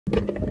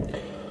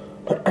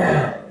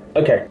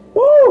Okay.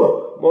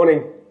 Woo!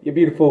 Morning, you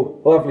beautiful,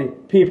 lovely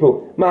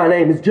people. My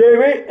name is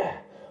Jamie.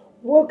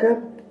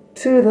 Welcome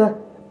to the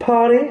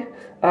party.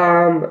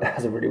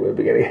 That's a really weird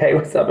beginning. Hey,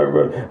 what's up,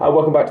 everyone?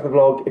 Welcome back to the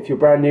vlog. If you're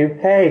brand new,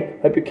 hey,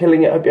 hope you're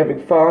killing it. Hope you're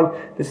having fun.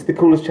 This is the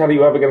coolest channel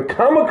you're ever going to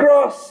come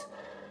across.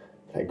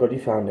 Thank God you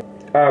found it.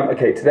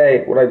 Okay,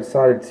 today what I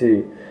decided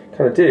to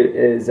kind of do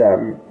is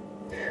I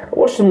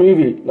watched a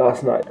movie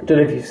last night. I don't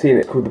know if you've seen it.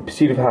 It's called The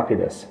Pursuit of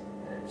Happiness.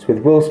 It's with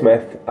Will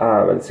Smith,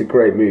 and it's a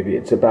great movie.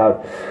 It's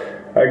about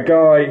a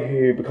guy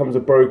who becomes a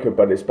broker,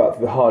 but it's about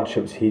the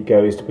hardships he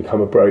goes to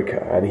become a broker,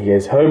 and he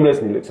is homeless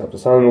and he looks after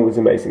son and all these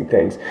amazing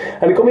things.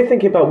 And it got me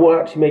thinking about what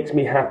actually makes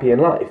me happy in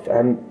life,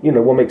 and you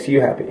know, what makes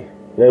you happy.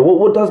 You know,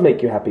 what does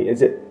make you happy?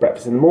 Is it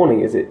breakfast in the morning?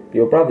 Is it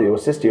your brother, your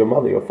sister, your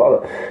mother, your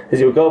father? Is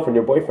it your girlfriend,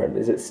 your boyfriend?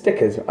 Is it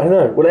stickers? I don't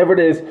know. Whatever it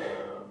is,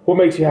 what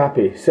makes you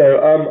happy?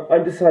 So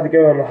I've decided to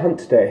go on a hunt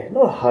today.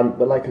 Not a hunt,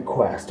 but like a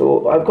quest.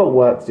 Or I've got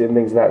work to do and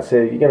things like that, so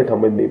you're going to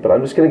come with me. But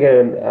I'm just going to go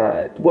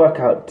and work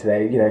out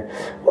today, you know,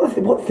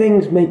 what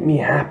things make me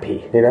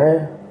happy, you know?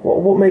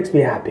 What makes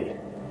me happy?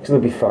 Because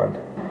it'll be fun.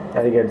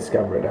 I think I'll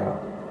discover it now.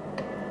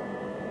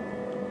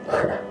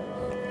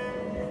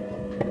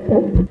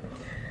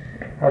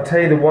 I'll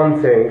tell you the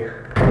one thing,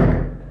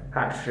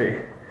 actually,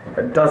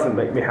 that doesn't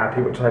make me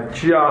happy, which I've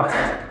just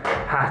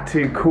had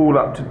to call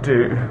up to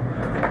do.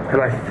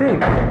 And I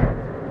think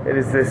it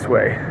is this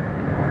way.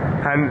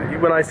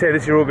 And when I say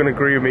this, you're all going to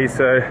agree with me,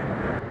 so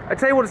I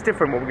tell you what's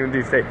different, what we're going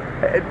to do today.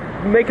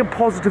 Make a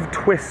positive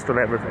twist on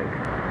everything.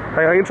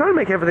 I can try and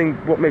make everything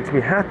what makes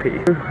me happy.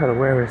 And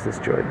where is this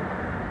joint?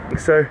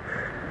 So,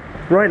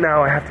 right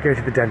now I have to go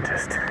to the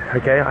dentist,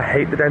 okay? I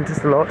hate the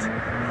dentist a lot.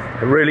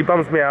 It really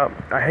bums me out.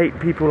 I hate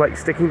people like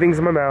sticking things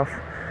in my mouth.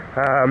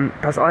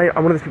 Because I'm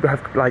one of those people who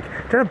have like,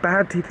 don't have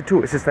bad teeth at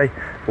all, it's just they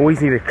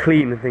always need a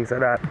clean and things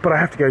like that. But I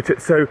have to go to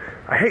it, so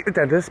I hate the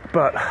dentist,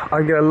 but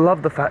I'm going to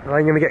love the fact that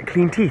I'm going to get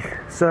clean teeth.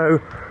 So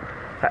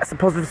that's a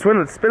positive spin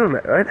on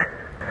it, right?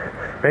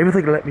 Maybe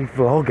they can let me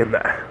vlog in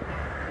there.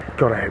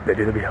 God, I hope they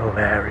do, that'd be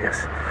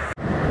hilarious.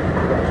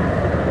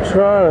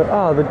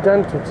 The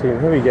dental team,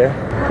 here we go.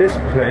 This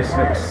place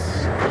looks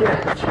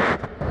sketchy.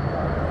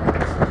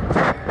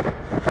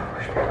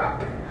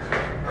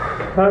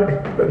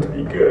 That'd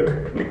be good,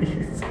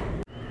 please.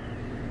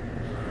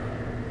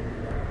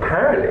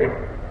 Apparently,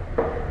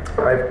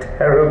 I have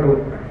terrible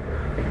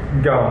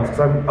gums.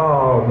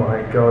 Oh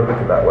my god, look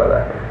at that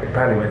weather.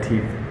 Apparently my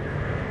teeth,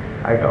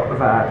 I got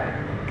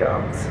bad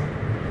gums.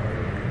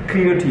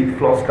 Clean your teeth,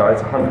 floss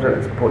guys, 100%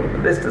 is important,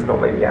 but this does not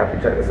make me happy.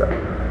 Check this out.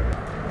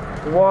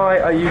 Why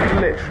are you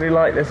literally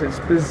like this? It's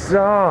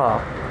bizarre.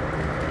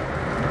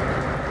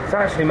 It's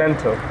actually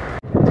mental.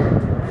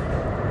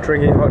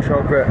 Drinking hot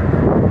chocolate.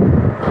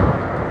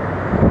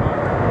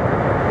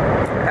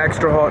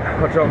 Extra hot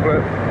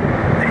chocolate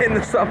in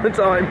the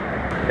summertime.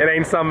 It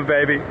ain't summer,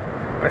 baby.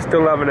 I'm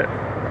still loving it.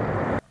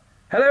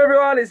 Hello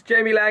everyone, it's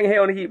Jamie Laing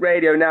here on Heat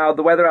Radio. Now,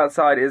 the weather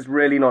outside is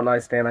really not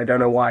nice today, and I don't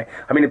know why.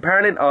 I mean,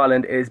 apparently in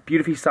Ireland it is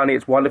beautifully sunny,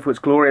 it's wonderful, it's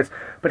glorious,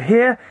 but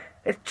here,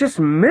 it's just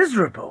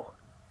miserable.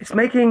 It's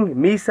making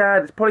me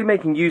sad, it's probably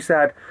making you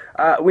sad.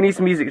 We need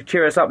some music to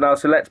cheer us up now,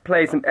 so let's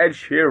play some Ed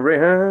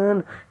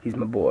Sheeran. He's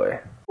my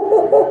boy.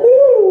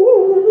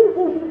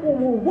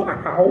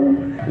 Wow.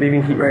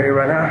 Leaving Heat Radio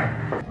right now.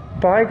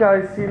 Bye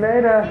guys, see you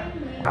later.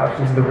 Out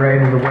into the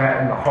rain and the wet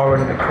and the horror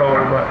and the cold.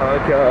 Oh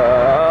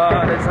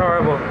god, it's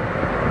horrible.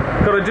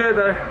 Gotta do it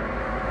though.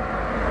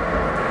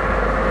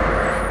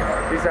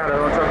 These out of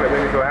hot chocolate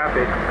make me feel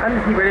happy. And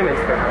Heat Radio makes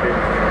me feel happy.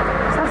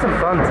 Let's have some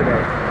fun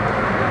today.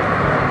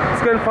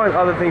 Let's go and find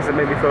other things that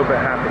make me feel a bit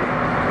happy.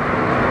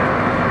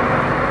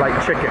 Like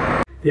chicken.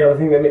 The other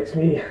thing that makes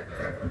me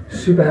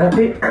super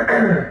happy,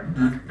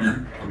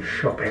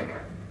 shopping.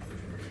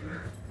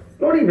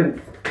 Not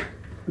even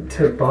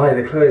to buy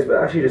the clothes, but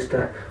actually just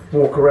to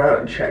walk around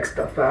and check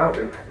stuff out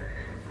and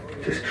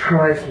just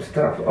try some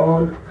stuff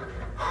on.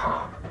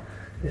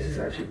 This is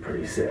actually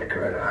pretty sick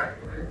right now.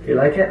 You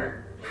like it?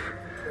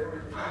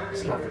 I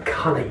just love the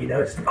colour, you know,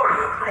 it's the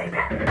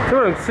vibe. So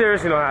what I'm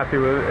seriously not happy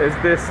with is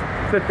this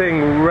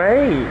flipping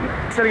rain.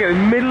 It's starting in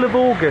the middle of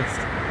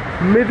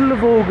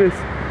August,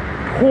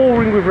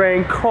 pouring with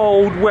rain,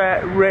 cold,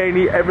 wet,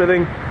 rainy,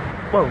 everything.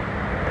 Whoa,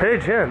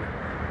 pigeon.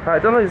 I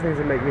don't know these things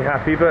that make me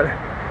happy, but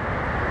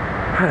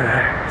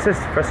it's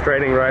just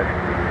frustrating, right?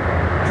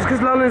 Just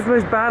because London's the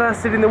most badass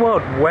city in the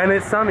world when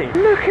it's sunny.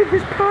 Look at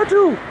this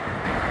puddle!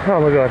 Oh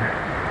my god.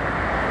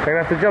 I'm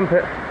gonna have to jump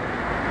it.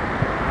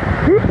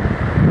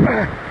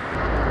 Hi.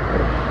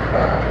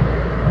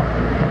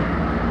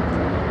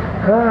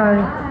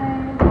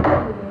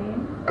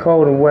 Hi.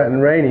 Cold and wet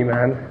and rainy,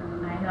 man.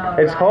 I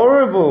know. It's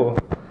horrible.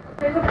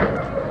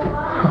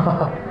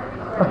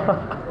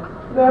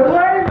 No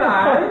way,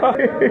 man!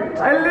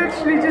 I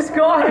literally just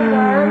got him,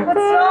 man. What's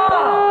up?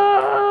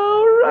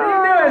 Right. What are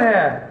you doing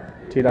here?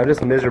 Dude, I'm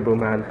just miserable,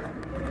 man.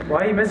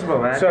 Why are you miserable,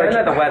 man? So don't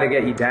let the weather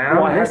get you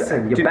down. Well,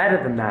 Listen, you're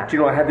better than that. Do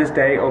you know I had this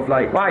day of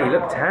like... Wow, you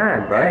look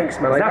tan, bro. Thanks,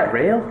 man. Is that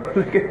real?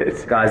 Look at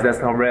this. Guys, that's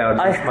not real.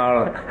 It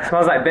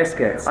smells like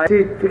biscuits.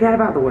 Dude, forget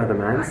about the weather,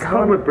 man. It's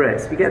hard with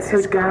Brits. We get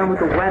so down with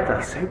the weather.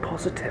 He's so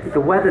positive.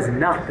 The weather's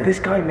nothing. This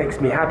guy makes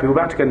me happy. We're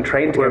about to go and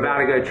train together. We're about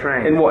to go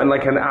train. In what, in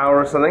like an hour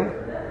or something?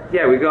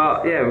 Yeah, we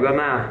got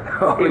now.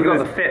 Oh, We've got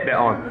look the Fitbit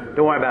on.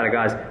 Don't worry about it,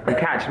 guys. I'm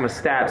catching my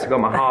steps. I've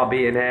got my heart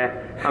beating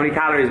here. How many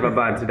calories have I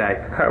burned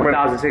today?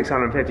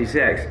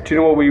 1,656. Do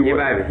you know what we... Yeah,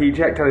 baby. He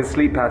checked on his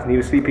sleep pattern. He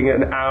was sleeping at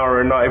an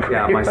hour a night.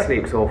 Yeah, my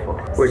sleep's awful.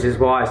 Which is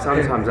why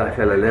sometimes I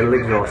feel a little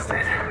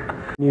exhausted.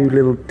 New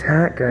little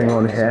tack going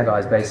on here. So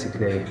guys,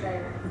 basically,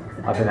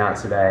 I've been out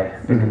today,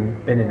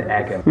 been in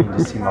Egham. You can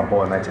just see my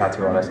boy, my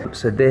tattoo artist.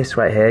 So this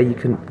right here,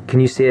 can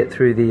you see it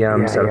through the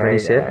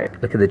celebration?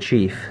 Look at the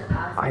chief,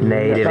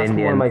 native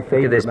Indian. Look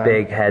at this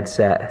big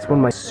headset. It's one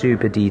of my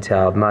super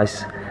detailed,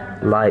 nice,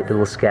 light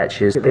little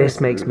sketches. This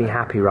makes me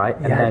happy, right?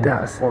 And Yeah, then it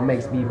does. What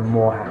makes me even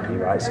more happy,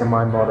 right? So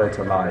my motto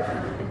to life: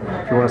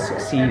 if you want to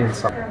succeed in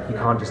something, you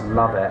can't just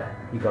love it.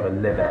 You got to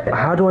live it.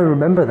 How do I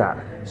remember that?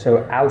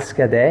 So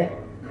älska det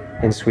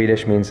in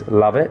Swedish means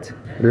love it.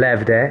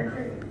 Lev det,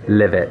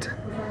 live it.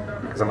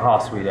 Because I'm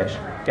half Swedish.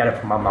 Get it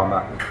from my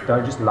mama.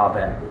 Don't just love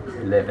it,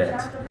 live it.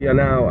 Yeah,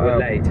 now We're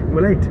late.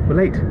 We're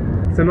late.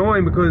 It's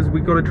annoying because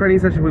we've got a training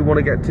session we want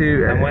to get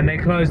to. And when they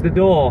close the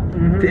door,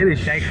 it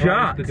is they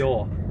shut. close the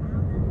door.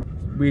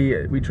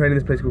 We train in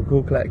this place called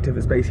Cool Collective.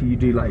 It's basically you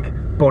do like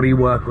body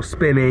work or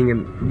spinning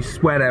and you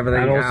sweat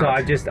everything And also, out.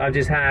 I've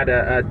just had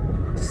a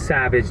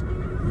savage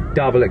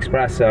double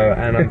espresso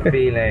and I'm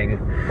feeling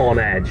on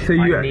edge. So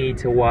I need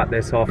to work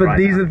this off. But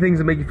these are the things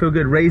that make you feel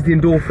good. Raise the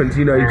endorphins,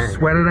 you know, you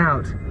sweat it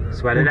out.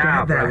 Sweat it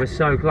out, bro. We're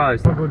so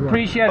close.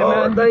 Appreciate it,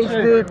 man. Thanks,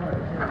 dude.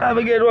 Have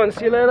a good one.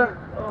 See you later.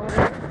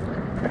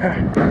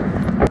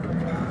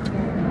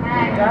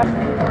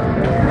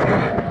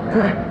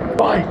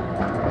 Bye.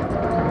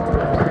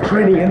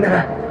 Training in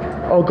there.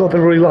 Oh god,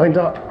 they're already lined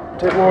up.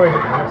 Don't worry.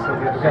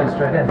 We're going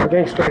straight in. We're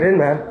going straight in,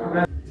 man.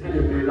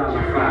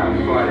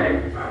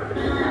 Friday.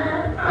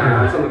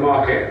 It's on the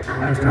market.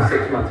 It's been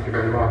 6 months ago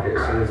on the market.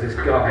 So there's this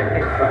guy.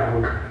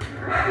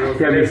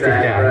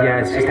 Yeah,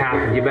 it's just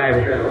happened, you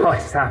baby. Oh,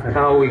 it's just happened.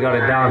 Oh, we got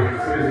it done.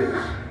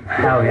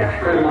 Hell yeah.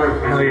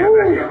 Hell yeah,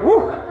 baby.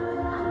 Woo.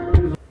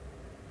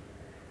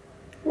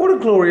 What a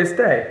glorious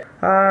day.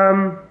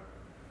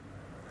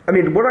 I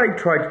mean, what I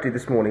tried to do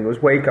this morning was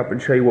wake up and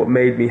show you what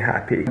made me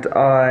happy.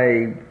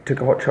 I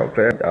took a hot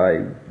chocolate,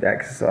 I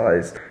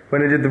exercised.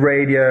 When I did the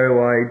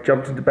radio, I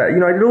jumped into bed. You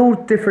know, I did all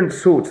different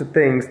sorts of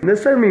things. And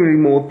there's so many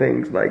more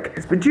things like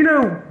this. But do you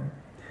know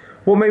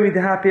what made me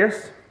the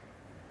happiest?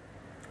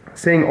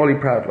 Seeing Ollie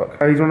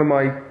Proudlock. He's one of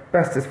my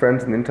bestest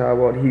friends in the entire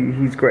world.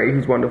 He's great,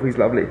 he's wonderful, he's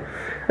lovely.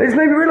 And it's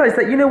made me realise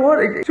that, you know what?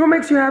 It's what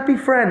makes you happy?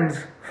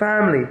 Friends,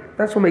 family.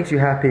 That's what makes you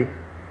happy.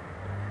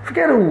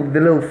 Forget all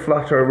the little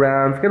flutter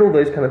around, forget all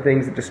those kind of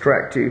things that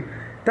distract you.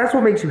 That's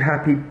what makes you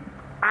happy,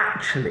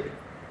 actually.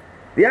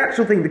 The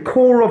actual thing, the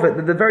core of it,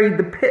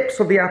 the pips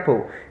of the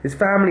apple, is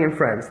family and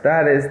friends.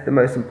 That is the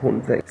most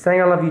important thing.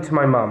 Saying I love you to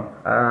my mum,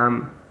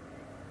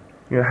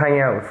 you know, hanging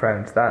out with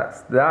friends,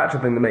 that's the actual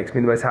thing that makes me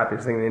the most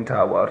happiest thing in the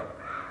entire world.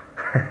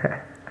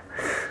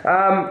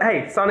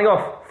 Hey, signing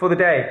off for the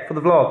day, for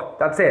the vlog.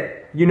 That's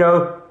it. You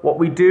know what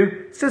we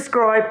do.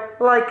 Subscribe,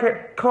 like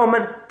it,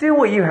 comment, do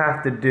what you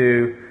have to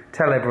do.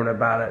 Tell everyone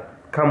about it.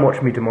 Come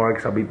watch me tomorrow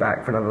because I'll be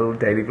back for another little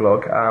daily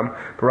vlog.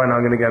 But right now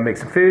I'm going to go make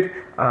some food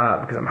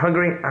because I'm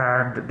hungry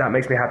and that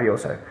makes me happy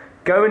also.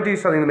 Go and do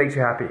something that makes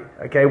you happy.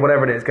 Okay,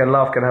 whatever it is. Go and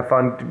laugh, go and have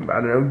fun. I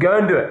don't know. Go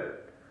and do it.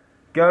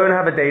 Go and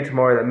have a day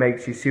tomorrow that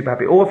makes you super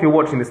happy. Or if you're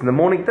watching this in the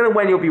morning, don't know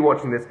when you'll be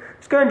watching this.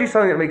 Just go and do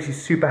something that makes you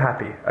super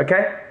happy.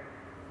 Okay?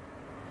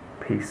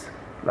 Peace.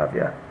 Love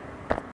ya.